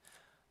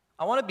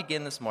I want to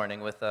begin this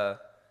morning with a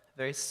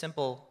very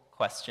simple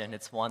question.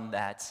 It's one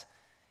that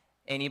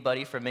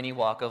anybody from any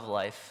walk of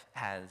life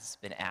has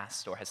been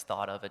asked or has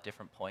thought of at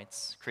different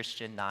points,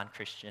 Christian,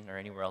 non-Christian, or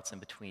anywhere else in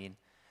between.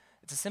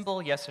 It's a simple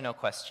yes or no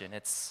question.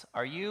 It's,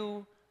 are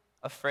you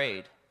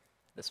afraid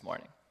this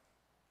morning?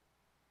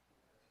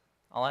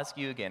 I'll ask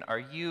you again, are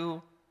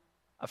you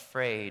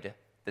afraid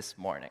this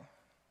morning?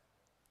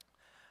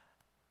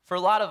 For a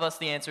lot of us,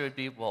 the answer would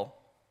be, well,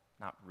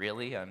 not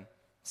really. I'm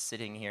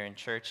sitting here in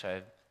church.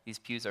 These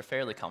pews are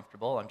fairly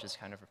comfortable. I'm just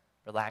kind of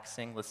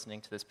relaxing,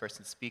 listening to this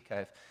person speak.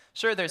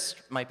 Sure,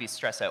 might be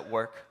stress at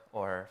work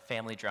or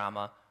family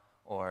drama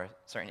or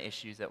certain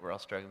issues that we're all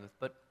struggling with,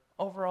 but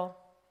overall,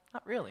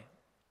 not really.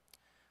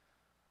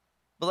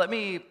 But let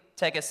me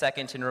take a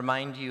second and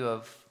remind you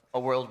of a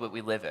world that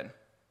we live in,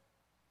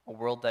 a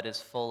world that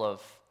is full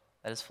of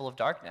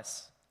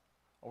darkness,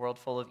 a world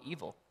full of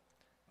evil.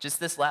 Just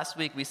this last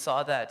week, we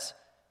saw that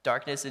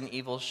darkness and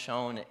evil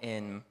shown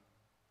in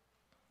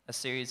a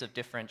series of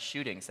different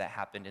shootings that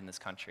happened in this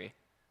country.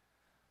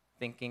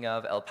 Thinking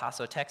of El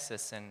Paso,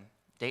 Texas, and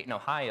Dayton,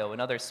 Ohio,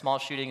 and other small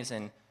shootings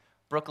in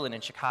Brooklyn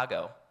and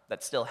Chicago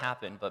that still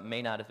happen, but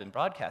may not have been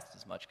broadcast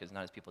as much because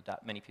not as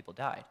many people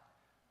died.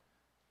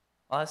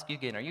 I'll ask you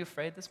again, are you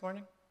afraid this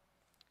morning?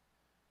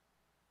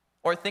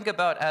 Or think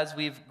about as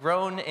we've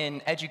grown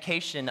in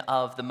education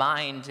of the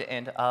mind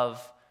and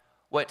of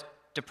what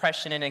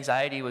depression and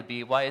anxiety would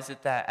be, why is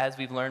it that as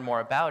we've learned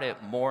more about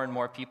it, more and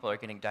more people are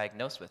getting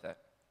diagnosed with it?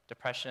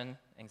 Depression,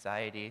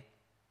 anxiety,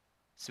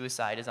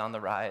 suicide is on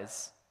the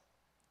rise.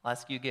 I'll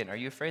ask you again, are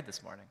you afraid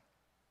this morning?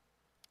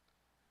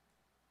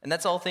 And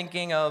that's all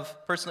thinking of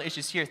personal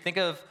issues here. Think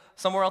of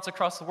somewhere else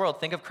across the world.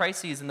 Think of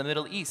crises in the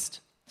Middle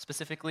East,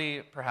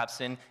 specifically perhaps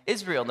in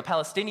Israel, and the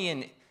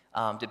Palestinian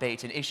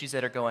debate and issues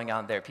that are going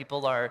on there.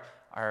 People are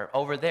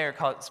over there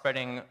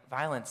spreading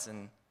violence,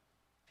 and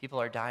people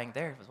are dying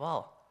there as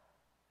well.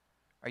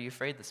 Are you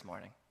afraid this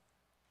morning?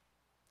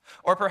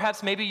 Or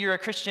perhaps maybe you're a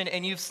Christian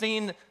and you've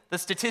seen the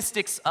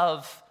statistics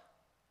of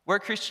where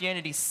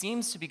Christianity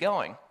seems to be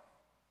going.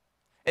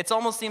 It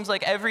almost seems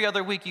like every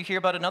other week you hear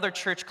about another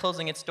church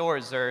closing its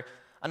doors or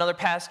another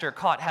pastor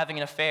caught having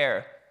an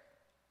affair,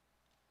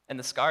 and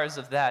the scars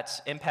of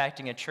that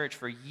impacting a church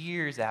for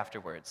years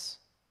afterwards.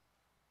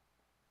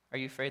 Are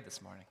you afraid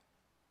this morning?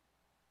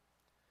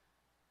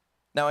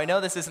 Now, I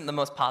know this isn't the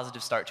most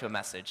positive start to a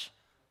message,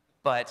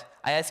 but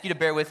I ask you to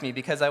bear with me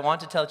because I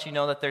want to let you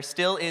know that there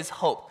still is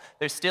hope.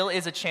 There still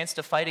is a chance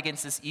to fight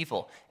against this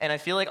evil. And I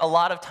feel like a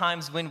lot of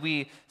times when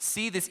we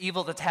see this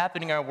evil that's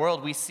happening in our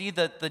world, we see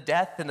the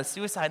death and the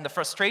suicide and the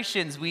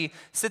frustrations, we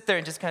sit there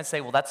and just kind of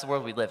say, well, that's the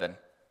world we live in.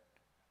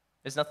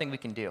 There's nothing we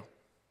can do.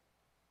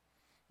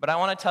 But I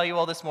want to tell you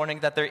all this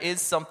morning that there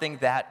is something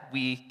that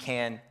we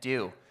can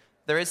do.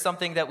 There is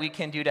something that we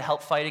can do to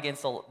help fight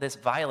against this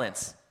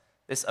violence,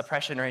 this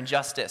oppression or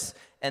injustice.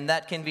 And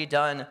that can be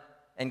done.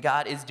 And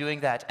God is doing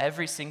that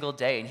every single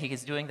day, and He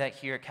is doing that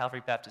here at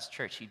Calvary Baptist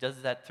Church. He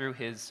does that through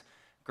His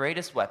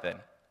greatest weapon.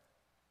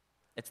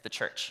 It's the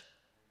church.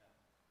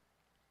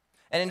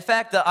 And in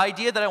fact, the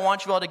idea that I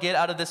want you all to get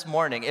out of this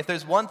morning, if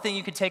there's one thing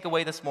you can take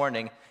away this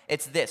morning,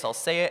 it's this. I'll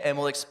say it, and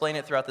we'll explain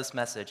it throughout this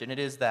message, and it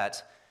is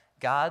that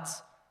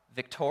God's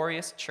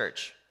victorious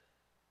church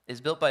is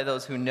built by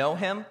those who know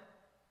Him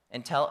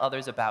and tell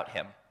others about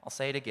Him. I'll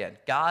say it again.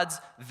 God's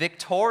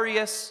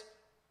victorious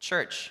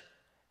church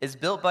is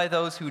built by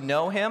those who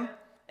know Him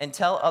and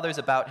tell others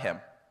about Him.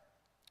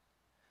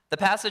 The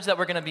passage that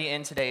we're going to be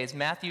in today is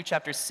Matthew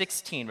chapter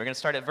 16. We're going to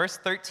start at verse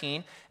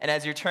 13, and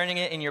as you're turning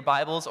it in your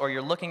Bibles or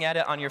you're looking at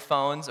it on your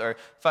phones or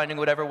finding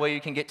whatever way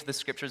you can get to the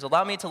scriptures,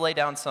 allow me to lay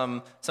down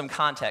some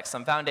context,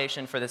 some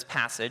foundation for this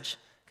passage,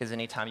 because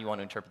anytime you want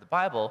to interpret the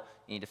Bible,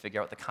 you need to figure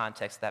out what the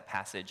context of that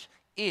passage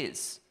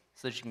is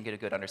so that you can get a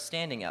good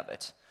understanding of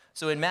it.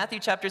 So in Matthew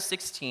chapter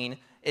 16,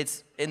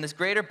 it's in this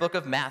greater book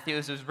of Matthew.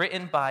 It was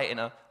written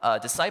by a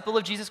disciple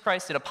of Jesus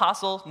Christ, an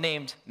apostle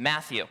named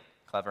Matthew.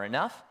 Clever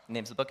enough, he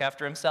names the book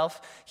after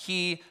himself.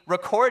 He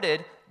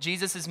recorded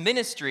Jesus'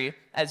 ministry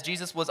as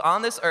Jesus was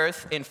on this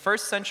earth in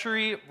first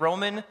century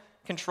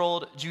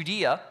Roman-controlled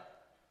Judea.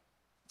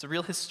 It's a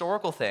real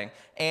historical thing.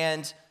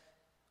 And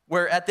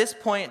we're at this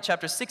point,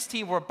 chapter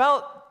 16, we're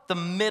about the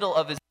middle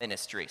of his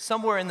ministry,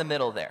 somewhere in the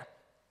middle there.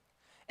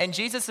 And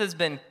Jesus has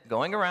been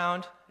going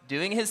around,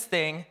 doing his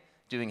thing,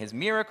 doing his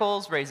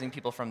miracles, raising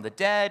people from the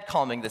dead,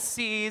 calming the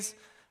seas,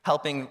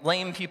 helping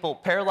lame people,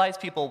 paralyzed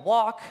people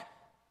walk,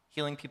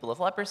 healing people of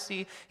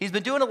leprosy. He's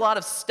been doing a lot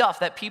of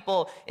stuff that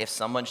people, if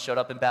someone showed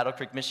up in Battle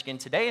Creek, Michigan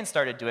today and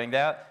started doing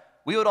that,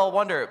 we would all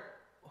wonder,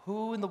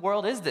 who in the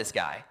world is this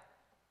guy?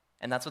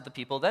 And that's what the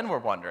people then were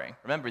wondering.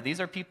 Remember, these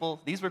were people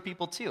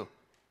too.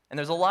 And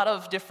there's a lot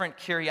of different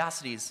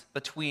curiosities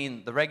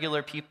between the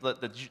regular people,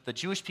 the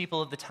Jewish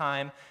people of the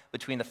time,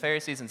 between the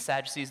Pharisees and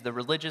Sadducees, the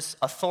religious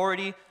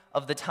authority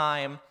of the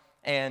time,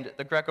 and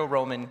the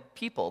Greco-Roman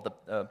people,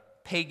 the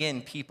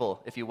pagan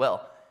people, if you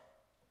will.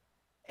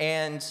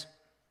 And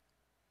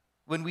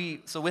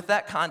with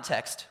that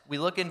context, we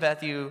look in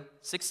Matthew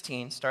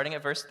 16, starting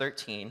at verse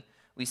 13,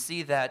 we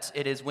see that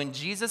it is when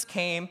Jesus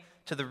came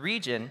to the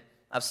region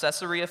of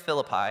Caesarea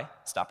Philippi.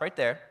 Stop right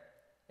there.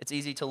 It's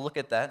easy to look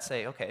at that and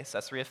say, okay,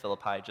 Caesarea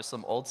Philippi, just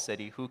some old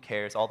city, who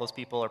cares? All those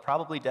people are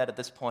probably dead at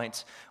this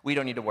point. We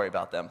don't need to worry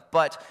about them.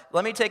 But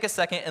let me take a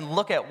second and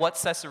look at what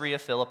Caesarea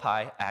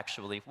Philippi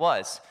actually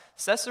was.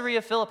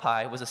 Caesarea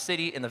Philippi was a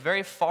city in the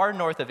very far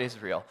north of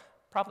Israel.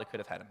 Probably could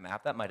have had a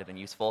map, that might have been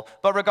useful.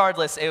 But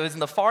regardless, it was in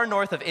the far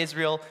north of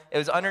Israel. It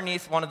was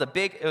underneath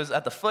it was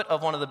at the foot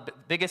of one of the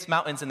biggest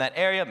mountains in that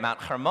area,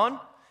 Mount Hermon.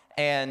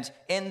 And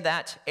in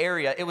that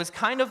area, it was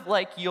kind of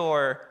like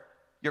your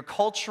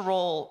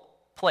cultural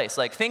place.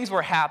 Like, things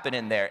were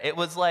happening there. It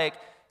was like,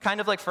 kind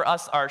of like for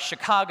us, our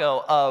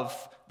Chicago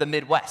of the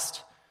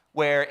Midwest,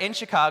 where in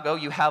Chicago,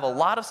 you have a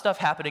lot of stuff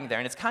happening there,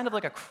 and it's kind of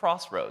like a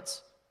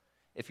crossroads.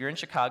 If you're in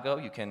Chicago,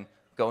 you can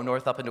go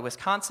north up into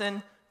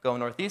Wisconsin, go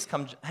northeast,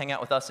 come hang out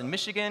with us in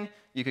Michigan.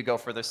 You could go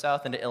further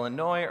south into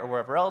Illinois or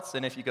wherever else,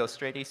 and if you go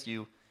straight east,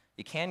 you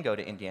can go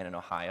to Indiana and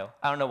Ohio.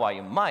 I don't know why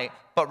you might,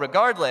 but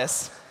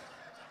regardless,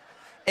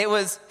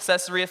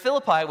 Caesarea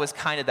Philippi was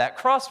kind of that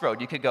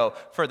crossroad. You could go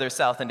further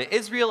south into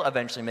Israel,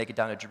 eventually make it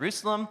down to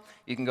Jerusalem.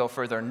 You can go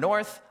further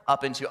north,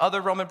 up into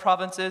other Roman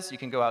provinces. You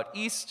can go out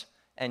east,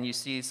 and you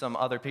see some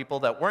other people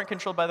that weren't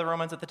controlled by the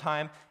Romans at the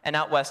time. And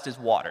out west is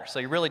water, so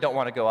you really don't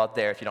want to go out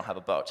there if you don't have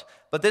a boat.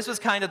 But this was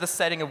kind of the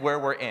setting of where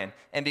we're in.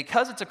 And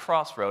because it's a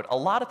crossroad, a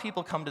lot of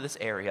people come to this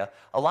area.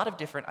 A lot of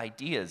different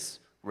ideas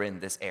were in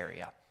this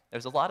area.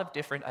 There's a lot of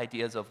different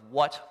ideas of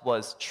what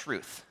was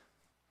truth.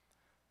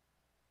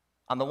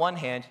 On the one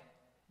hand,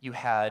 you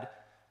had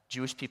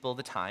Jewish people of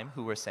the time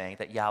who were saying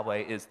that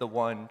Yahweh is the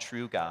one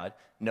true God,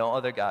 no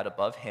other God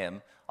above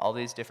him, all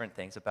these different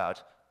things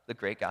about the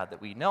great God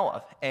that we know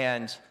of.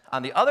 And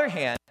on the other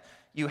hand,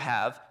 you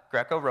have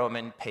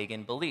Greco-Roman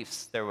pagan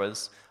beliefs. There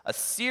was a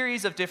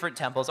series of different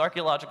temples.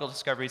 Archaeological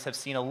discoveries have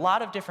seen a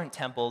lot of different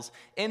temples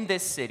in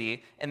this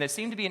city, and there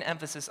seemed to be an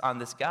emphasis on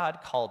this god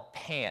called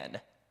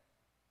Pan.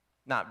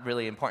 Not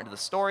really important to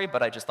the story,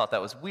 but I just thought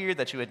that was weird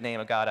that you would name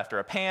a god after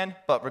a pan,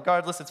 but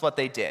regardless, it's what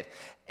they did.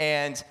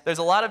 And there's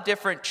a lot of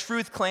different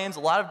truth claims, a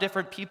lot of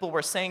different people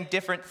were saying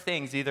different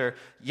things. Either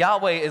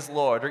Yahweh is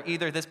Lord, or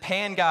either this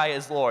Pan guy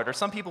is Lord, or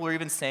some people were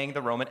even saying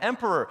the Roman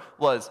emperor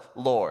was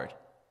Lord.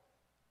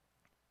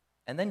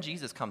 And then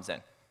Jesus comes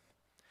in.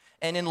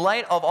 And in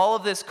light of all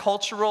of this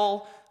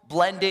cultural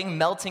blending,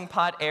 melting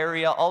pot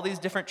area, all these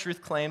different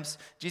truth claims,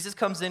 Jesus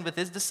comes in with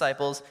his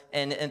disciples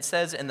and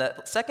says in the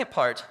second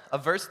part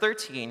of verse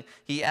 13,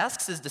 he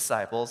asks his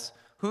disciples,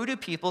 who do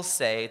people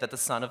say that the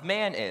Son of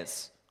Man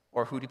is?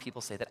 Or who do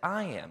people say that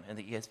I am, in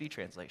the ESV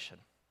translation?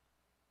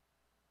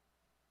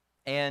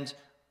 And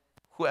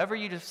whoever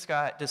you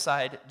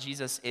decide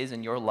Jesus is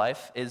in your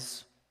life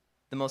is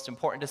the most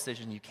important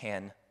decision you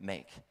can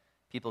make.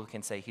 People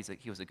can say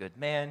he was a good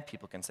man.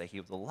 People can say he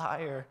was a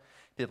liar.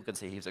 People can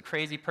say he was a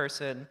crazy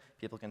person.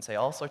 People can say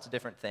all sorts of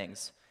different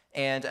things.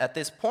 And at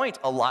this point,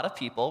 a lot of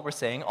people were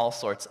saying all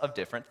sorts of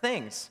different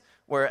things.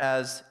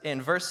 Whereas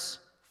in verse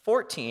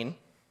 14,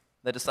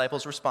 the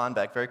disciples respond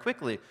back very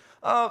quickly.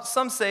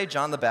 Some say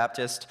John the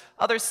Baptist.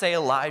 Others say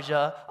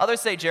Elijah.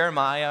 Others say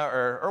Jeremiah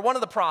or one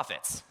of the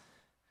prophets.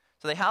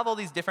 So they have all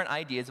these different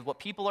ideas of what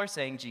people are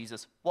saying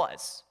Jesus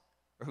was,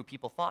 or who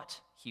people thought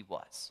he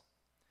was.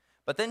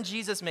 But then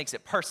Jesus makes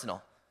it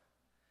personal.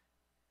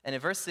 And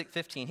in verse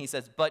 15, he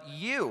says, but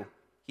you,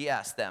 he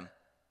asked them,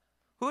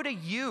 who do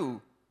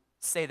you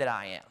say that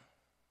I am?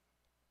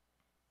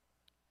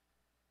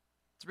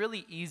 It's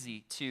really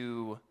easy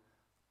to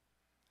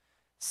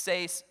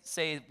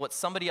say what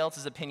somebody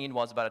else's opinion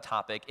was about a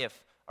topic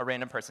if a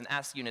random person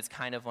asks you, and it's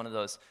kind of one of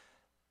those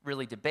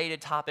really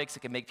debated topics. It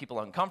can make people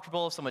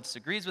uncomfortable if someone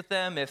disagrees with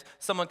them. If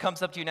someone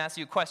comes up to you and asks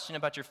you a question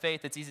about your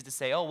faith, it's easy to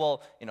say, oh,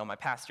 well, my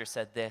pastor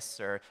said this,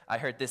 or I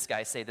heard this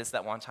guy say this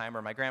that one time,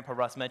 or my grandpa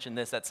Russ mentioned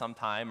this at some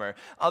time, or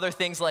other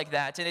things like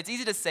that. And it's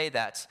easy to say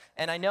that.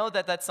 And I know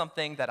that that's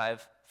something that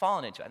I've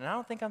fallen into, and I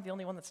don't think I'm the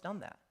only one that's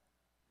done that.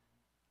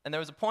 And there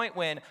was a point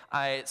when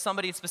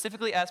somebody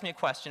specifically asked me a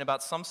question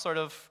about some sort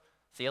of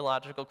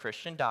theological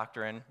Christian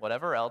doctrine,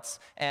 whatever else,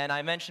 and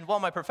I mentioned, well,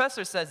 my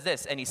professor says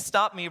this, and he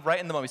stopped me right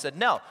in the moment. He said,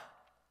 no,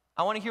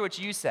 I want to hear what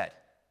you said.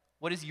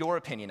 What is your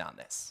opinion on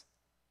this?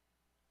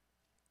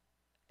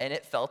 And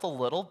it was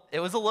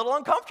a little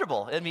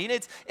uncomfortable. I mean,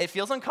 it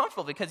feels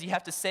uncomfortable because you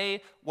have to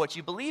say what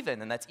you believe in,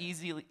 and that's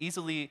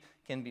easily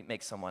can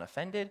make someone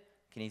offended,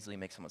 can easily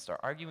make someone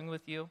start arguing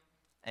with you,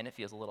 and it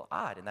feels a little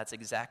odd, and that's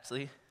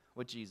exactly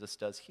what Jesus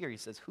does here. He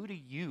says, who do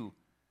you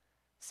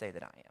say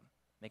that I am?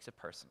 Makes it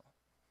personal.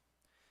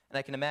 And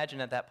I can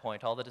imagine at that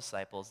point, all the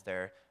disciples,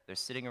 they're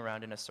sitting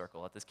around in a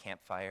circle at this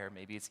campfire.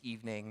 Maybe it's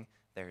evening.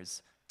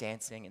 There's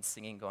dancing and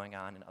singing going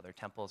on in other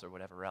temples or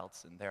whatever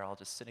else, and they're all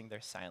just sitting there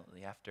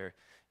silently after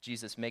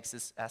Jesus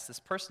asks this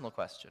personal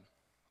question.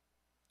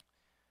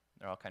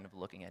 They're all kind of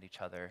looking at each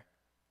other,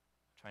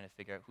 trying to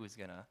figure out who's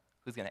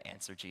gonna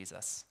answer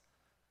Jesus.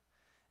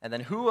 And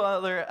then who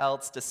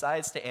else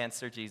decides to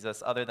answer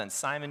Jesus other than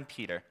Simon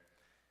Peter?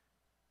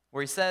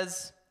 Where he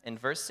says in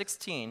verse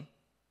 16,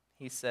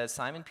 he says,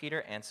 Simon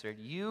Peter answered,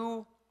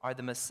 you are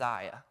the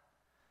Messiah,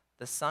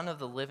 the Son of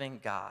the living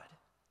God.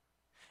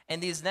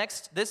 And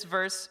this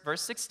verse,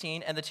 verse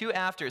 16, and the two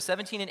after,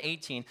 17 and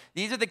 18,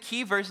 these are the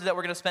key verses that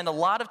we're going to spend a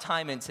lot of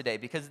time in today,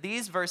 because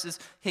these verses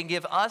can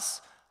give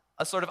us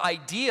a sort of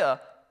idea.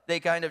 They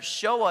kind of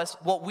show us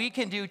what we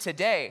can do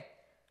today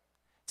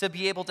to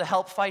be able to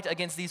help fight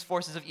against these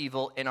forces of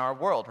evil in our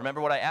world.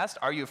 Remember what I asked?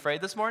 Are you afraid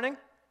this morning?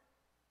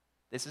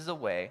 This is a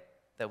way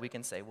that we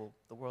can say, well,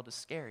 the world is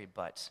scary,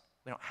 but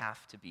we don't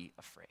have to be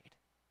afraid.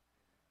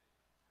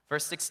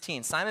 Verse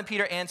 16, Simon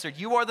Peter answered,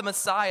 "You are the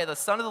Messiah, the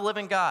Son of the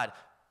living God."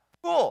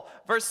 Cool.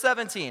 Verse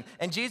 17,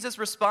 and Jesus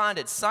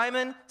responded,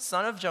 "Simon,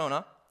 son of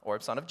Jonah," or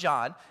son of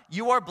John,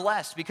 "you are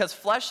blessed, because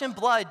flesh and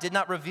blood did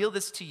not reveal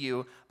this to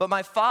you, but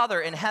my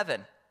Father in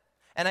heaven.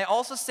 And I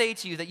also say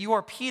to you that you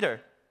are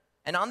Peter,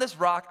 and on this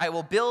rock I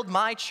will build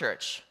my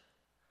church,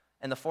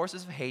 and the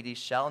forces of Hades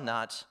shall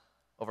not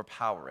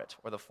overpower it,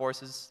 or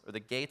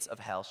the gates of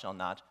hell shall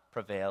not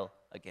prevail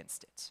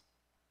against it."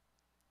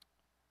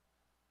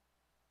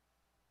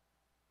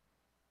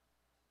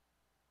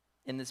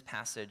 In this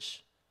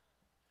passage,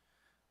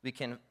 we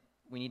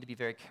need to be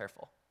very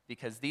careful,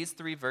 because these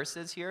three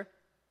verses here,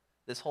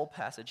 this whole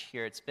passage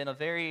here, it's been a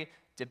very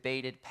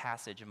debated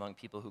passage among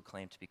people who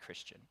claim to be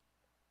Christian.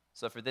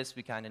 So for this,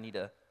 we kind of need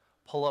to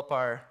pull up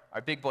our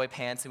big boy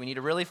pants, and we need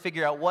to really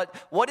figure out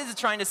what is it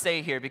trying to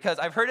say here, because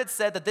I've heard it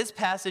said that this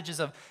passage is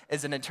an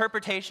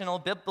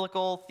interpretational,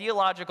 biblical,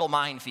 theological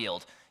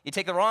minefield. You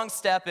take the wrong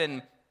step,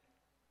 and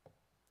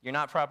you're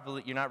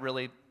not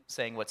really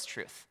saying what's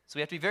truth. So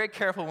we have to be very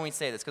careful when we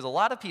say this, because a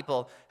lot of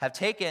people have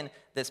taken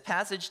this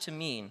passage to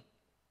mean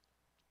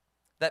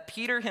that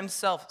Peter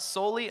himself,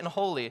 solely and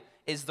wholly,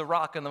 is the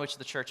rock on which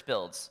the church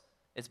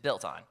is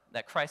built on.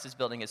 That Christ is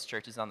building his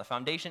church is on the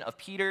foundation of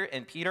Peter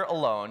and Peter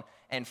alone,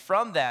 and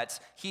from that,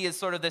 he is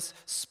sort of this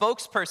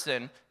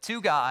spokesperson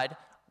to God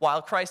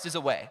while Christ is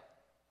away.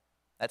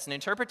 That's an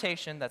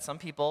interpretation that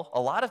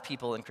a lot of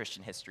people in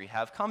Christian history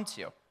have come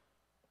to.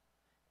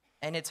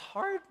 And it's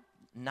hard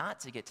not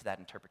to get to that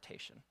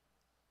interpretation.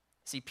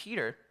 See,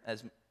 Peter,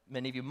 as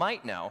many of you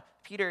might know,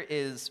 Peter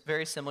is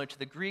very similar to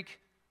the Greek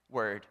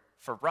word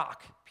for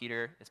rock.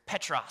 Peter is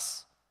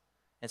Petros.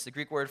 It's the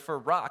Greek word for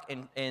rock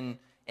in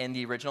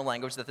the original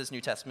language that this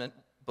New Testament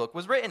book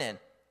was written in.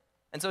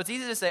 And so it's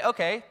easy to say,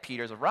 okay,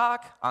 Peter's a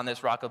rock. On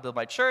this rock I'll build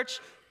my church.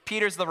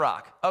 Peter's the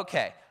rock.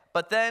 Okay.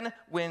 But then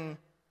when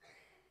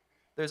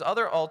there's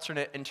other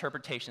alternate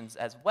interpretations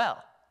as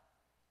well,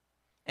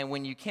 and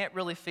when you can't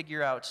really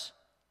figure out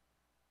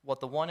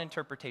what the one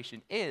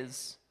interpretation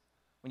is,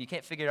 when you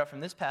can't figure it out from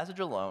this passage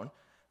alone,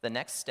 the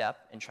next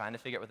step in trying to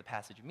figure out what the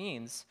passage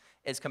means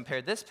is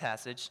compare this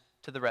passage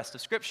to the rest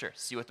of Scripture.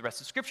 See what the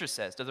rest of Scripture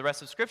says. Does the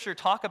rest of Scripture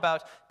talk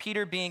about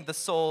Peter being the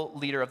sole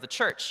leader of the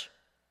church?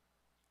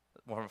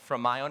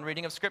 From my own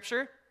reading of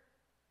Scripture,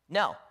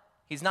 no.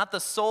 He's not the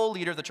sole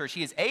leader of the church.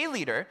 He is a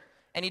leader,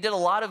 and he did a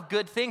lot of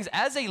good things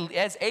as a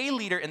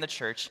leader in the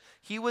church.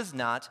 He was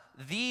not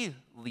the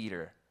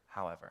leader,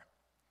 however.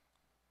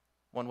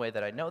 One way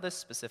that I know this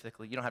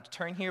specifically, you don't have to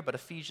turn here, but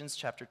Ephesians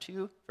chapter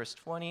 2, verse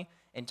 20,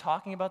 in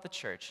talking about the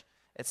church,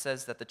 it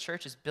says that the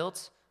church is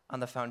built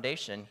on the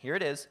foundation, here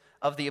it is,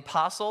 of the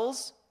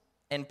apostles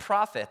and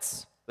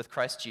prophets, with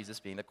Christ Jesus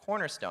being the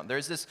cornerstone.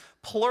 There's this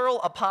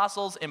plural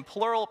apostles and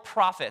plural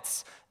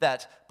prophets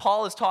that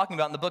Paul is talking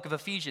about in the book of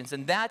Ephesians,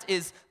 and that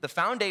is the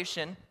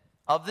foundation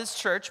of this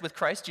church with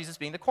Christ Jesus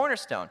being the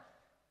cornerstone.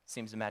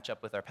 Seems to match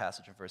up with our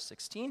passage in verse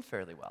 16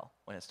 fairly well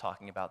when it's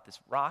talking about this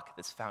rock,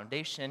 this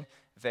foundation,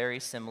 very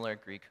similar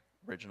Greek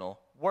original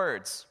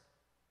words.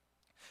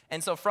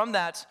 And so from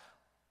that,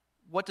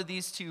 what do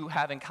these two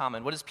have in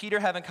common? What does Peter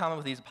have in common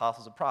with these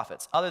apostles and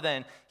prophets? Other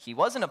than he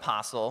was an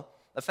apostle,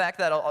 the fact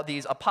that all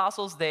these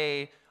apostles,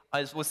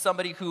 was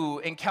somebody who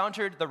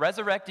encountered the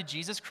resurrected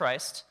Jesus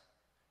Christ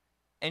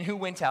and who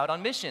went out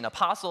on mission.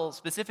 Apostle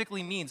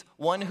specifically means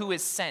one who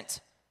is sent.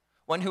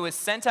 One who is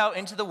sent out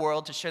into the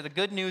world to share the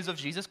good news of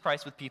Jesus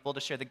Christ with people,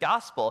 to share the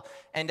gospel,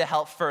 and to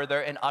help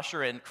further and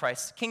usher in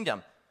Christ's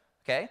kingdom.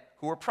 Okay?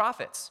 Who were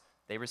prophets?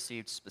 They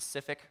received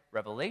specific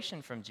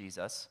revelation from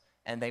Jesus,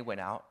 and they went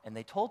out and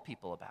they told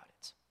people about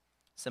it.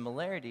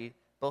 Similarity,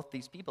 both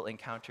these people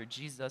encountered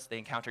Jesus, they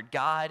encountered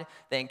God,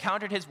 they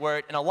encountered his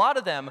word, and a lot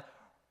of them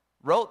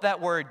wrote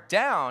that word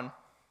down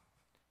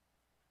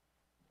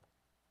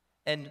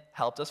and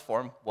helped us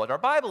form what our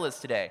Bible is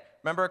today.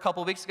 Remember a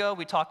couple weeks ago,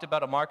 we talked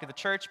about a mark of the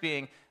church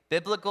being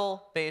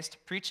biblical-based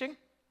preaching?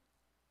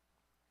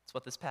 That's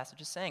what this passage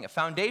is saying. A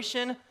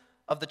foundation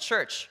of the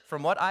church,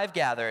 from what I've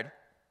gathered,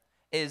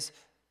 is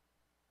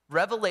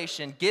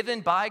revelation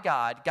given by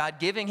God, God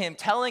giving him,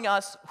 telling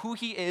us who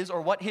he is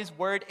or what his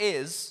word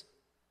is,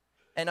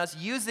 and us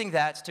using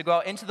that to go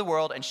out into the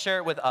world and share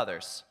it with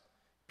others.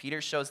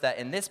 Peter shows that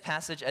in this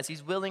passage as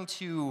he's willing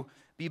to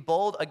be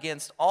bold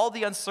against all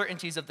the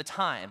uncertainties of the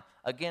time.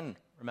 Again,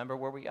 remember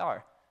where we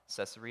are.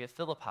 Caesarea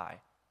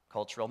Philippi,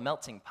 cultural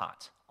melting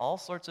pot, all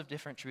sorts of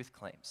different truth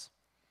claims.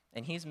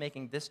 And he's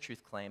making this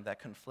truth claim that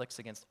conflicts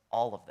against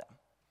all of them.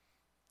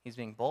 He's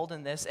being bold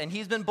in this, and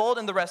he's been bold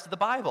in the rest of the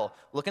Bible.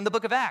 Look in the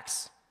book of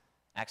Acts.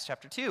 Acts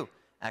chapter 2,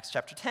 Acts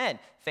chapter 10.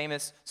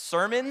 Famous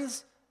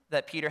sermons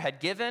that Peter had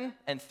given,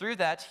 and through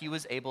that, he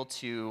was able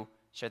to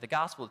share the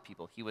gospel with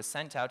people. He was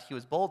sent out. He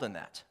was bold in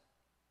that.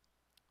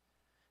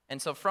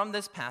 And so from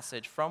this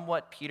passage, from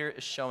what Peter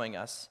is showing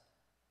us,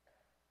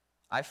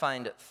 I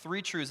find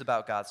 3 truths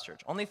about God's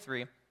church. Only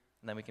 3, and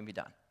then we can be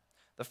done.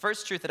 The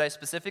first truth that I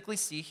specifically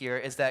see here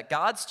is that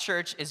God's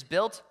church is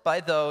built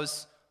by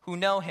those who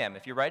know him.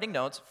 If you're writing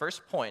notes,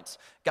 first point,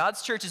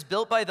 God's church is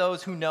built by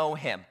those who know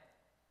him.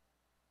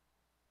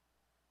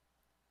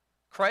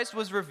 Christ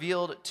was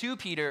revealed to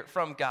Peter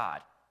from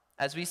God,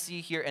 as we see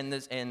here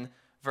in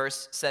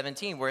verse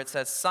 17, where it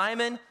says,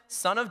 Simon,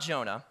 son of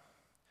Jonah,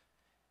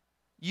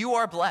 you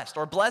are blessed,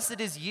 or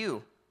blessed is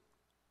you,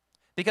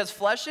 because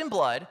flesh and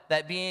blood,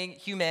 that being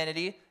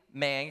humanity,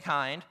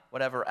 mankind,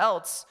 whatever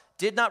else,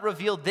 did not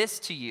reveal this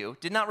to you,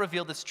 did not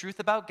reveal this truth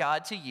about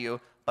God to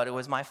you, but it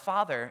was my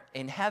Father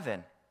in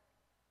heaven.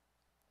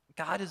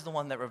 God is the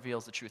one that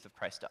reveals the truth of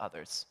Christ to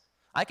others.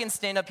 I can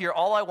stand up here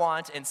all I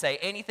want and say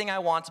anything I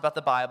want about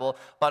the Bible,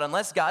 but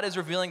unless God is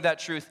revealing that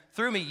truth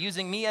through me,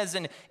 using me as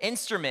an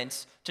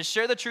instrument to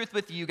share the truth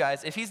with you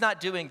guys, if he's not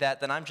doing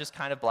that, then I'm just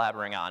kind of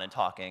blabbering on and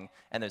talking,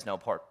 and there's no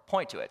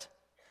point to it.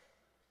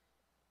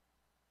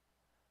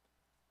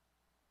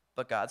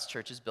 But God's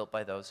church is built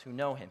by those who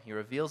know him. He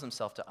reveals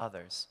himself to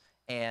others.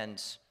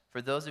 And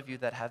for those of you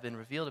that have been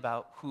revealed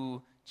about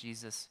who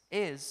Jesus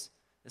is,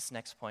 this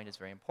next point is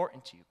very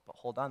important to you. But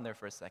hold on there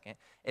for a second.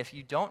 If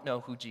you don't know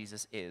who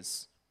Jesus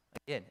is,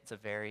 again, it's a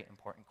very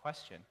important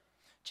question.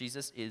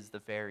 Jesus is the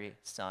very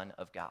Son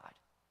of God.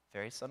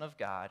 Very Son of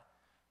God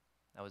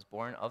that was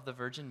born of the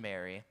Virgin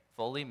Mary,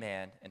 fully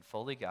man and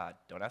fully God.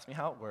 Don't ask me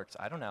how it works.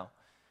 I don't know.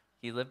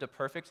 He lived a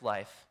perfect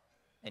life,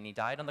 and he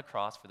died on the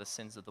cross for the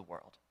sins of the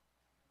world.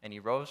 And he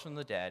rose from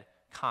the dead,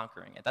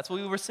 conquering it. That's what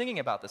we were singing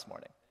about this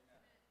morning.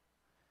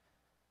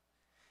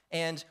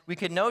 And we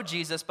could know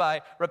Jesus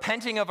by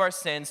repenting of our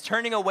sins,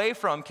 turning away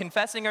from,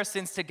 confessing our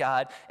sins to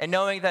God, and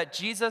knowing that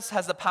Jesus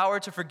has the power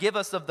to forgive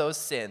us of those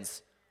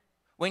sins.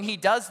 When he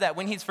does that,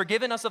 when he's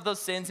forgiven us of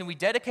those sins and we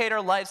dedicate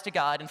our lives to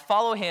God and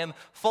follow him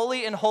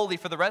fully and wholly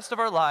for the rest of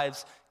our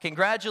lives,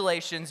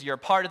 congratulations, you're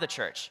part of the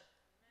church.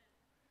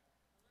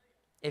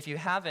 If you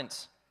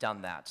haven't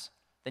done that,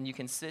 then you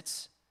can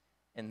sit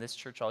in this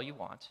church all you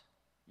want.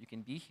 You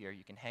can be here.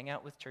 You can hang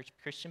out with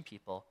Christian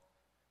people.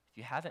 If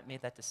you haven't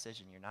made that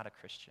decision, you're not a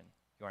Christian.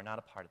 You are not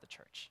a part of the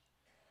church.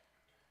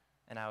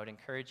 And I would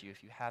encourage you,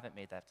 if you haven't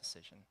made that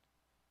decision,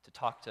 to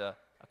talk to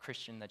a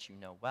Christian that you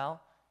know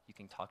well. You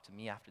can talk to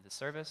me after the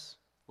service.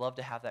 Love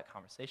to have that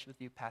conversation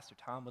with you. Pastor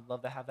Tom would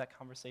love to have that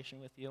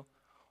conversation with you.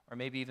 Or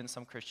maybe even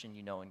some Christian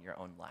you know in your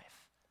own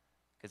life.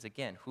 Because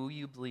again, who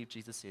you believe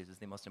Jesus is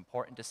the most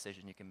important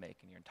decision you can make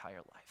in your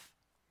entire life.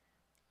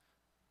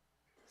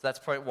 So that's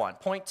point 1.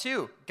 Point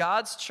 2,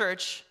 God's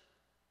church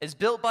is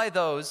built by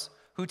those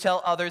who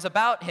tell others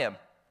about him.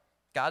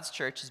 God's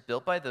church is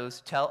built by those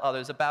who tell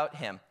others about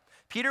him.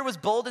 Peter was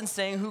bold in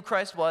saying who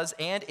Christ was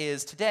and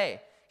is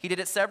today. He did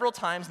it several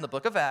times in the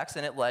book of Acts,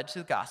 and it led to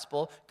the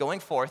gospel going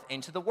forth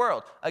into the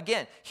world.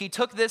 Again, he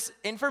took this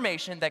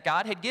information that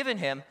God had given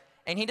him,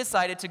 and he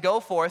decided to go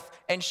forth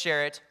and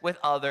share it with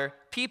other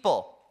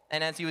people.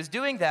 And as he was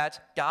doing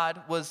that,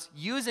 God was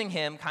using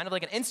him kind of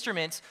like an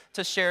instrument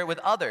to share it with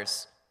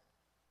others.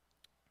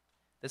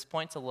 This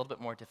point's a little bit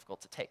more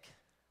difficult to take,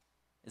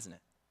 isn't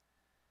it?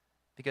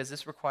 Because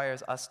this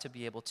requires us to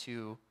be able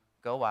to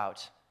go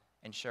out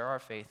and share our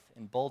faith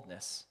in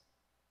boldness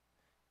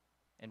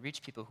and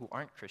reach people who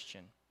aren't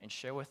Christian and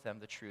share with them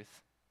the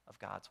truth of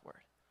God's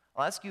word.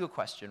 I'll ask you a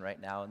question right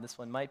now, and this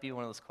one might be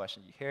one of those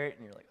questions. You hear it,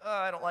 and you're like, oh,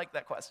 I don't like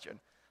that question.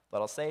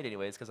 But I'll say it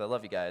anyways because I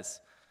love you guys.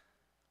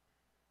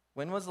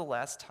 When was the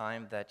last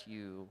time that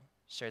you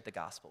shared the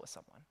gospel with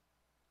someone?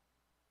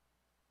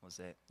 Was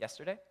it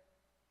yesterday?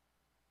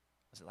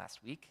 Was it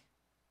last week?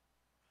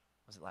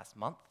 Was it last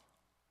month?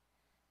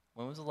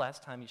 When was the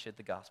last time you shared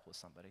the gospel with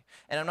somebody?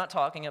 And I'm not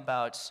talking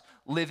about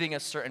living a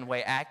certain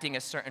way, acting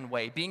a certain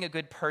way, being a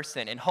good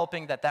person, and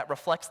hoping that that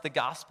reflects the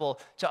gospel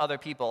to other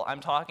people. I'm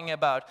talking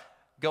about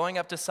going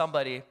up to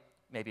somebody,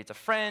 maybe it's a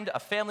friend,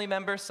 a family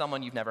member,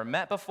 someone you've never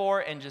met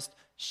before, and just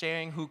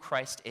sharing who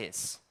Christ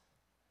is.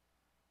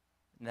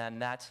 And then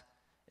that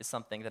is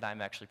something that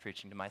I'm actually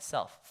preaching to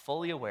myself,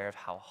 fully aware of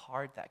how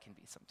hard that can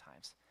be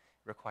sometimes.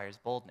 It requires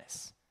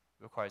boldness.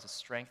 It requires a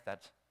strength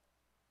that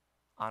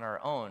on our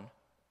own,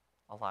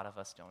 a lot of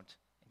us don't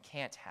and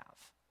can't have.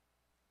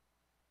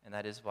 And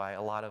that is why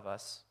a lot of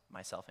us,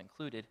 myself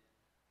included,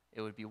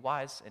 it would be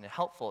wise and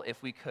helpful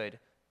if we could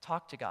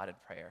talk to God in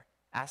prayer,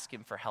 ask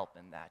him for help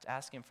in that,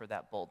 ask him for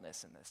that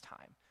boldness in this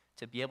time,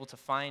 to be able to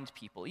find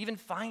people, even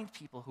find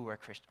people who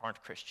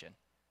aren't Christian,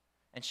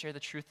 and share the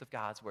truth of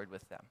God's word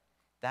with them.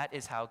 That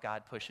is how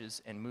God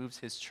pushes and moves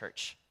his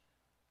church.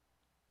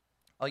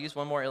 I'll use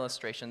one more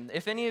illustration.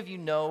 If any of you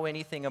know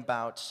anything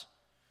about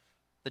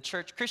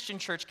the Christian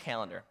church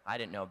calendar, I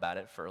didn't know about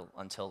it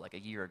until like a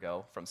year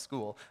ago from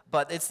school,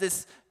 but it's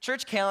this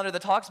church calendar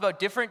that talks about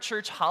different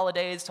church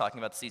holidays, talking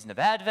about the season of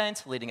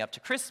Advent, leading up to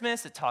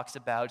Christmas. It talks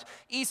about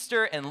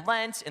Easter and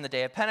Lent and the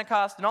day of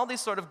Pentecost and all these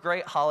sort of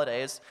great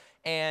holidays.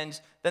 And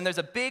then there's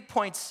a big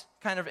point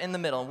kind of in the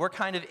middle, and we're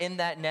kind of in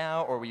that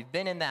now, or we've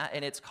been in that,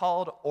 and it's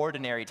called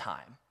ordinary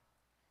time.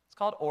 It's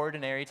called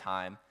ordinary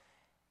time,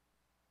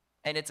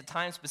 and it's a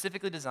time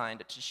specifically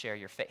designed to share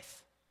your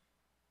faith.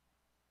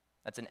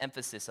 That's an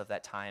emphasis of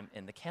that time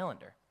in the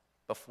calendar.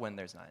 Before, when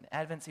there's not an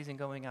Advent season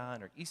going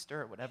on, or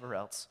Easter, or whatever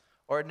else,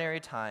 ordinary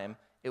time,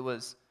 it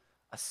was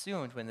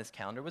assumed when this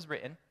calendar was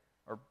written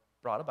or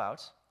brought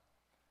about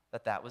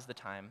that that was the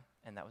time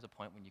and that was a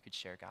point when you could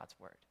share God's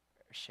word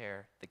or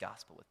share the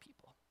gospel with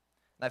people.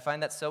 And I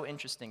find that so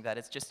interesting that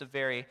it's just a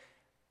very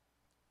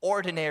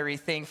ordinary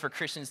thing for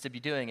Christians to be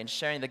doing and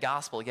sharing the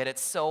gospel, yet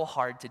it's so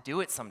hard to do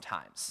it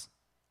sometimes.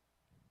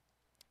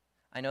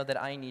 I know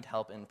that I need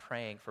help in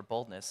praying for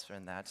boldness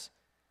in that,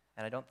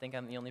 and I don't think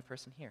I'm the only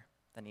person here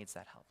that needs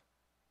that help.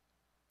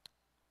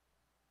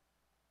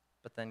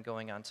 But then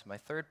going on to my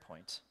third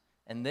point,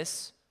 and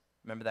this,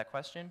 remember that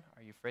question?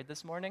 Are you afraid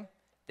this morning?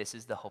 This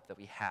is the hope that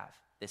we have.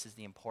 This is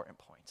the important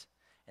point.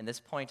 And this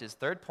point is,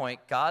 third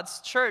point,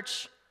 God's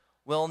church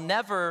will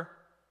never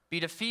be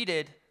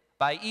defeated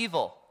by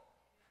evil.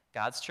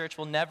 God's church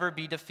will never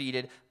be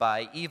defeated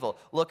by evil.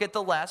 Look at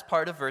the last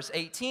part of verse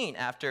 18.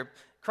 After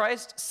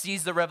Christ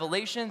sees the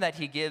revelation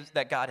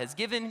that God has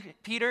given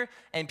Peter,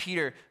 and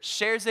Peter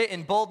shares it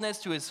in boldness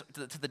to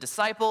the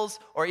disciples,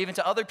 or even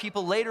to other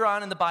people later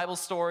on in the Bible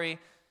story.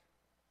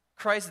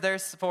 Christ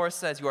therefore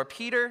says, "You are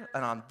Peter,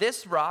 and on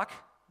this rock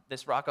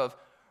of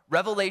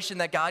revelation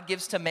that God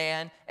gives to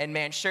man, and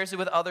man shares it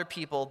with other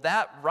people,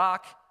 that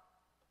rock,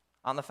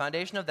 on the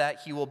foundation of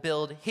that, he will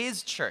build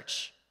his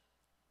church."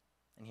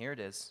 And here it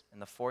is,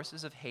 "And the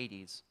forces of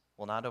Hades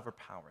will not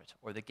overpower it,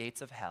 or the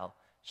gates of hell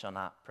shall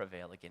not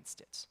prevail against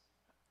it."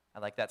 I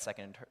like that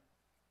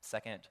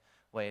second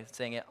way of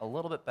saying it a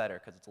little bit better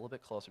because it's a little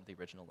bit closer to the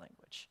original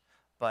language.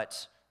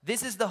 But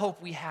this is the hope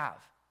we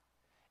have.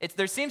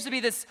 There seems to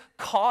be this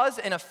cause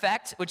and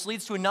effect, which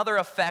leads to another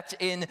effect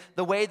in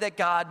the way that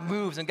God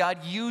moves and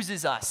God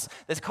uses us.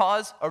 This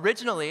cause,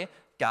 originally,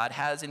 God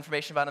has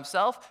information about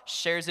himself,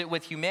 shares it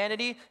with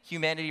humanity.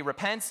 Humanity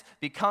repents,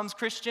 becomes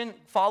Christian,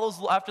 follows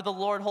after the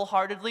Lord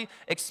wholeheartedly,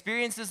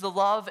 experiences the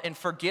love and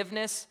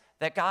forgiveness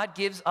that God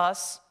gives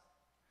us,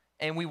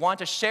 and we want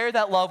to share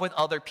that love with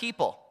other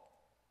people.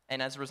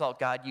 And as a result,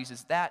 God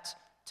uses that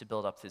to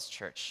build up his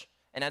church.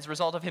 And as a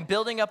result of him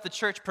building up the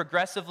church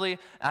progressively,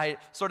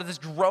 sort of this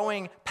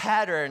growing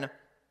pattern,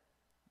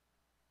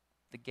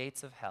 the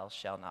gates of hell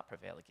shall not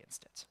prevail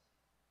against it.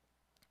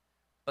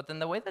 But then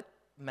the way that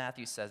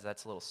Matthew says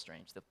that's a little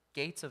strange. The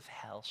gates of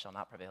hell shall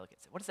not prevail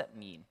against it. What does that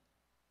mean?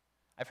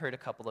 I've heard a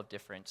couple of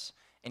different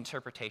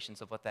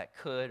interpretations of what that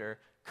could or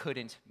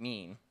couldn't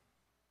mean.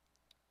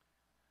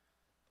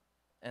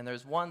 And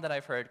there's one that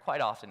I've heard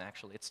quite often,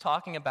 actually. It's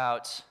talking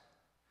about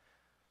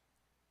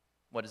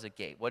what is a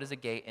gate? What is a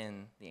gate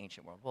in the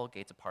ancient world? Well, a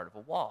gate's a part of a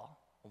wall.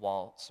 A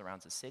wall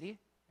surrounds a city.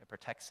 It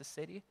protects the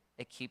city.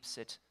 It keeps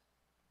it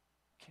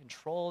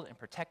controlled and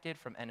protected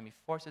from enemy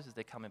forces as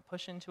they come and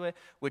push into it,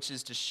 which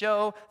is to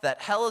show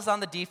that hell is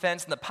on the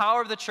defense and the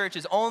power of the church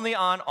is only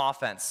on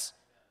offense.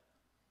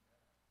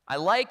 I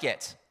like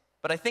it,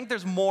 but I think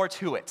there's more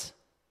to it.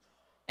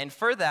 And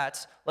for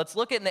that, let's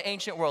look at in the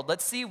ancient world.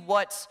 Let's see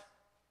what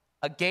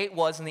a gate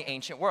was in the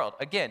ancient world.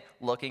 Again,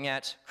 looking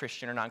at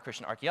Christian or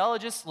non-Christian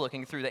archaeologists,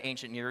 looking through the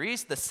ancient Near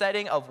East, the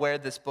setting of where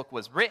this book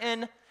was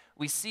written,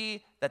 we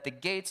see that the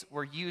gates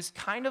were used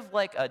kind of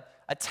like a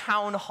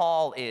town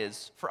hall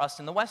is for us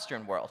in the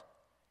Western world.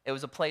 It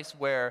was a place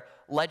where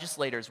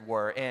legislators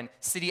were and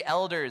city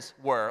elders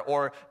were,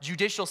 or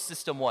judicial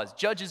system was.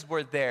 Judges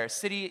were there.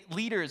 City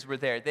leaders were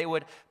there. They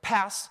would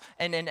pass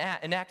and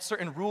enact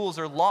certain rules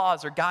or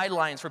laws or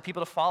guidelines for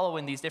people to follow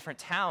in these different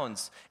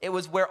towns. It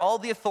was where all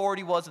the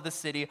authority was of the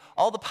city,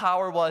 all the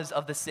power was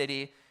of the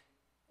city,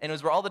 and it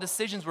was where all the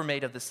decisions were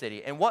made of the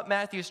city. And what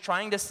Matthew is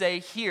trying to say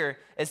here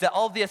is that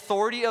all the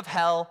authority of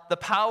hell, the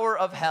power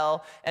of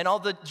hell, and all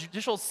the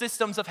judicial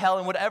systems of hell,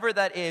 and whatever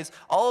that is,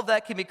 all of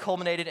that can be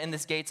culminated in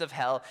this gates of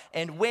hell.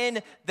 And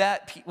when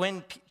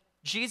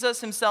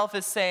Jesus himself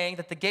is saying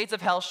that the gates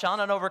of hell shall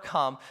not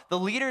overcome, the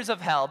leaders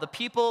of hell, the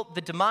people,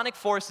 the demonic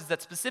forces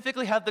that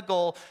specifically have the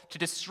goal to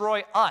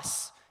destroy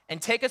us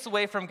and take us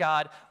away from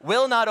God,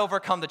 will not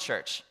overcome the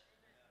church.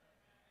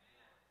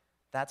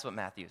 That's what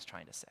Matthew is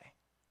trying to say.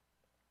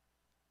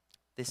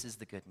 This is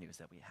the good news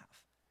that we have.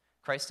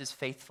 Christ is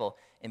faithful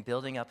in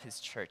building up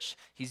his church.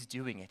 He's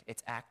doing it.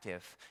 It's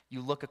active.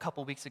 You look a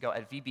couple weeks ago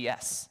at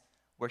VBS,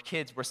 where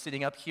kids were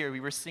sitting up here.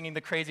 We were singing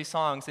the crazy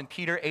songs, and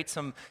Peter ate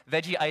some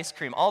veggie ice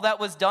cream. All that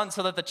was done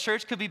so that the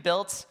church could be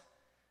built,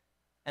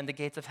 and the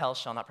gates of hell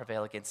shall not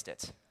prevail against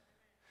it.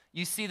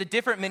 You see the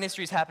different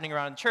ministries happening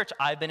around the church.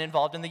 I've been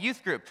involved in the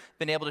youth group,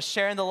 been able to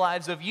share in the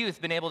lives of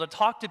youth, been able to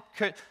talk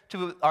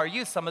to our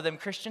youth, some of them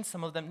Christians,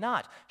 some of them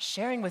not,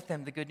 sharing with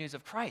them the good news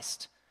of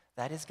Christ.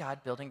 That is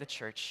God building the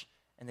church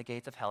and the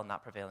gates of hell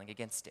not prevailing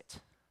against it.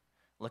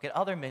 Look at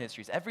other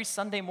ministries. Every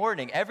Sunday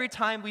morning, every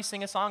time we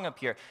sing a song up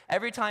here,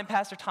 every time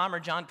Pastor Tom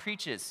or John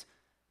preaches,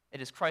 it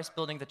is Christ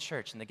building the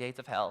church and the gates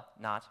of hell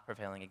not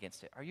prevailing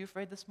against it. Are you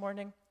afraid this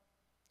morning?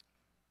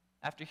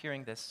 After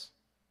hearing this,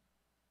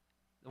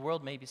 the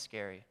world may be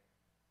scary.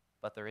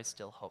 but there is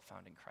still hope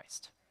found in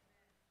Christ.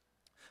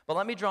 But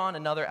let me draw on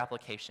another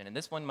application, and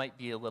this one might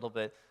be a little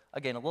bit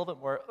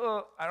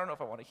more, I don't know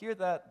if I want to hear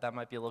that. That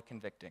might be a little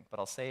convicting, but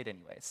I'll say it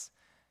anyways.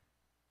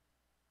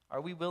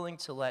 Are we willing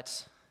to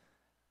let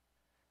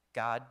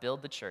God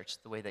build the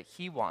church the way that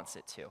he wants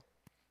it to,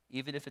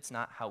 even if it's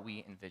not how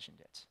we envisioned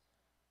it?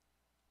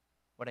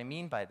 What I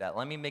mean by that,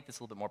 let me make this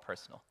a little bit more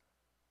personal.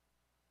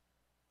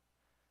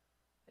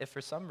 If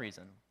for some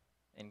reason,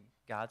 in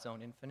God's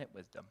own infinite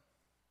wisdom,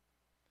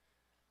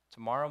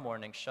 tomorrow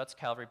morning shuts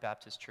Calvary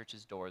Baptist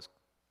Church's doors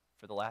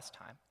for the last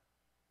time,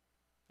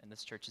 and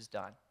this church is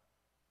done,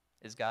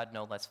 is God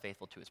no less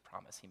faithful to his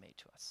promise he made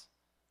to us?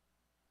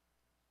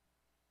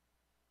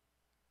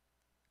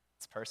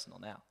 It's personal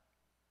now,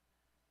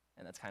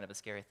 and that's kind of a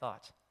scary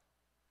thought.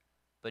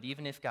 But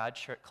even if God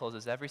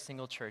closes every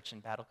single church in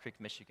Battle Creek,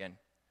 Michigan,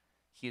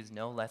 he is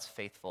no less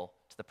faithful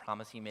to the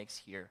promise he makes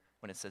here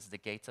when it says the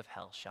gates of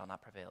hell shall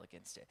not prevail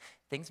against it.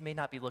 Things may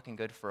not be looking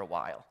good for a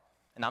while.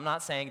 And I'm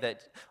not saying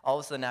that all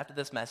of a sudden after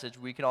this message,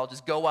 we can all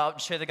just go out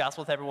and share the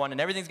gospel with everyone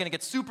and everything's going to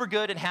get super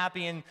good and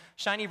happy and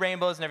shiny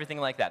rainbows and everything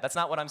like that. That's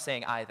not what I'm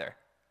saying either.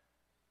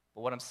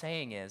 But what I'm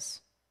saying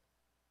is,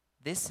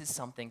 this is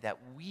something that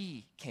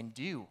we can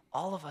do,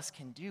 all of us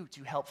can do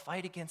to help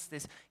fight against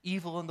this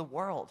evil in the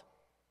world.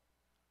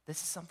 This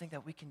is something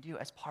that we can do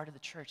as part of the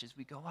church as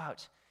we go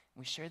out and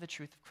we share the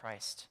truth of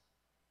Christ.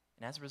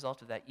 And as a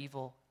result of that,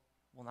 evil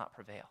will not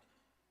prevail.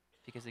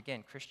 Because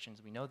again,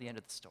 Christians, we know the end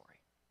of the story.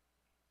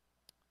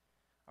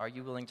 Are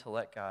you willing to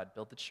let God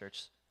build the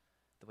church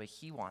the way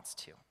he wants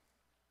to,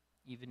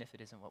 even if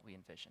it isn't what we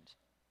envisioned?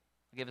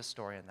 I'll give a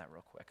story on that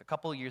real quick. A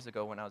couple of years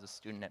ago when I was a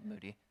student at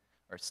Moody,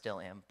 or still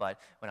am, but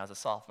when I was a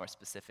sophomore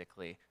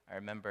specifically, I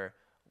remember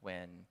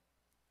when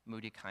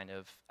Moody kind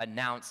of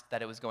announced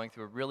that it was going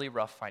through a really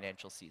rough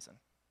financial season,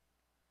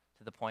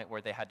 to the point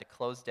where they had to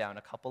close down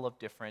a couple of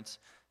different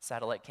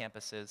satellite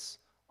campuses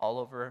all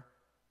over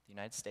the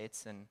United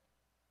States and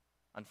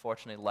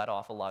unfortunately let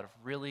off a lot of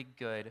really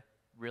good,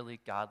 really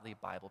godly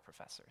Bible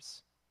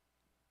professors.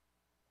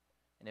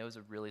 And it was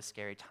a really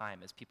scary time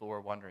as people were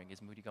wondering,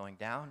 is Moody going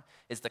down?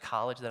 Is the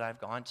college that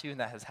I've gone to and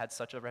that has had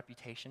such a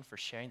reputation for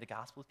sharing the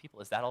gospel with people,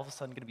 is that all of a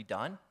sudden going to be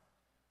done?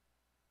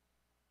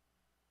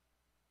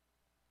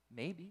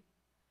 Maybe.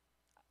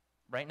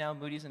 Right now,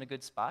 Moody's in a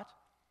good spot,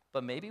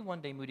 but maybe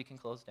one day Moody can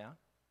close down.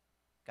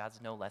 God's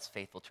no less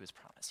faithful to his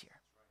promise here.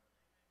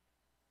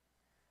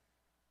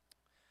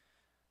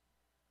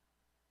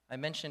 I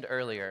mentioned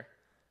earlier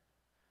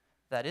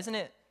that isn't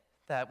it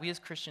that we as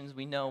Christians,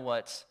 we know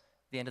what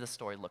the end of the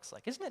story looks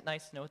like. Isn't it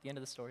nice to know what the end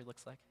of the story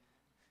looks like?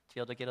 To be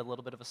able to get a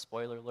little bit of a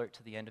spoiler alert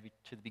to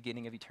the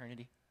beginning of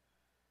eternity.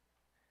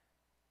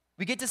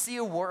 We get to see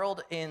a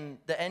world in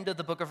the end of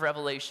the book of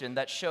Revelation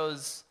that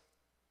shows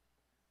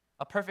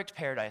a perfect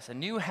paradise, a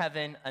new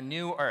heaven, a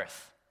new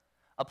earth,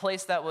 a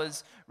place that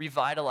was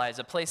revitalized,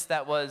 a place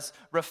that was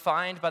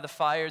refined by the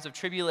fires of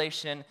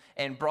tribulation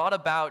and brought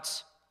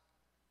about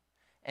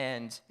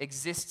and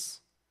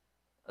exists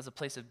as a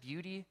place of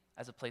beauty,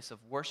 as a place of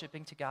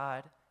worshiping to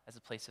God, as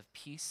a place of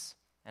peace,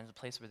 and as a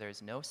place where there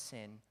is no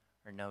sin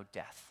or no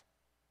death.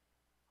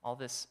 All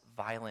this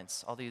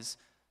violence, all these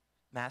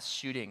mass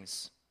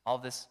shootings, all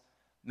this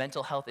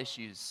mental health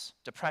issues,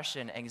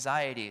 depression,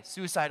 anxiety,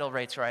 suicidal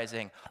rates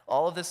rising,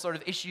 all of this sort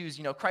of issues,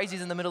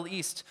 crises in the Middle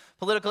East,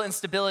 political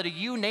instability,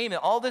 you name it,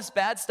 all this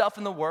bad stuff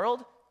in the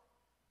world,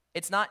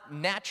 it's not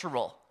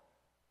natural.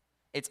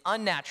 It's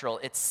unnatural.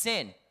 It's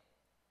sin.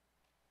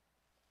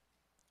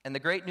 And the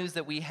great news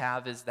that we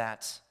have is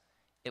that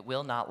it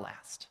will not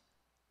last.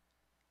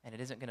 And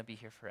it isn't going to be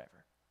here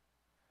forever.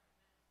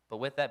 But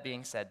with that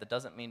being said, that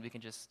doesn't mean we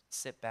can just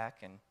sit back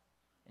and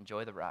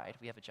enjoy the ride.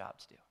 We have a job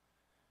to do.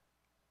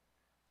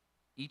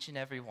 Each and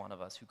every one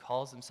of us who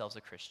calls themselves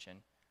a Christian,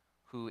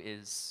 who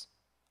is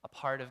a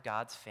part of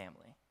God's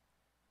family,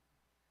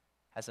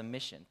 has a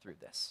mission through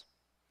this.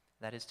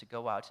 That is to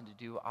go out and to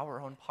do our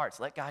own parts.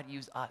 Let God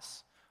use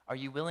us. Are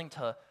you willing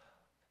to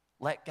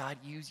let God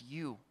use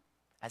you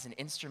as an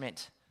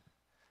instrument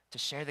to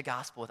share the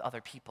gospel with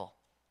other people?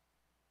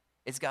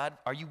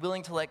 Are you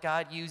willing to let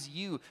God use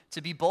you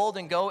to be bold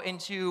and go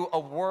into a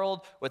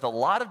world with a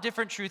lot of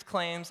different truth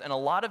claims and a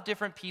lot of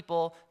different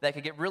people that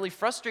could get really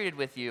frustrated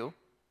with you?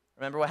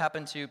 Remember what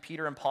happened to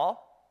Peter and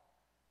Paul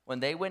when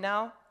they went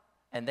out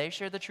and they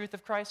shared the truth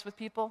of Christ with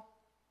people?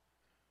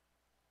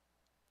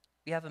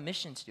 We have a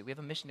mission to do. We have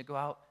a mission to go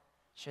out,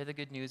 share the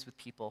good news with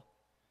people,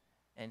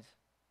 and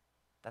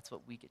that's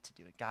what we get to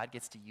do. God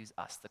gets to use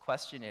us. The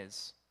question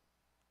is,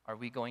 are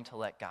we going to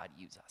let God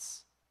use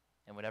us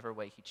in whatever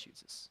way he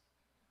chooses?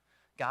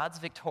 God's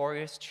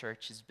victorious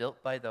church is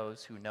built by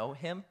those who know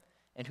him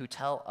and who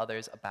tell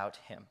others about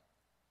him.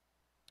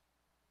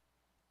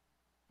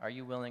 Are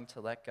you willing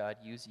to let God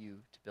use you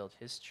to build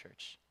his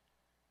church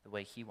the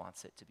way he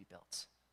wants it to be built?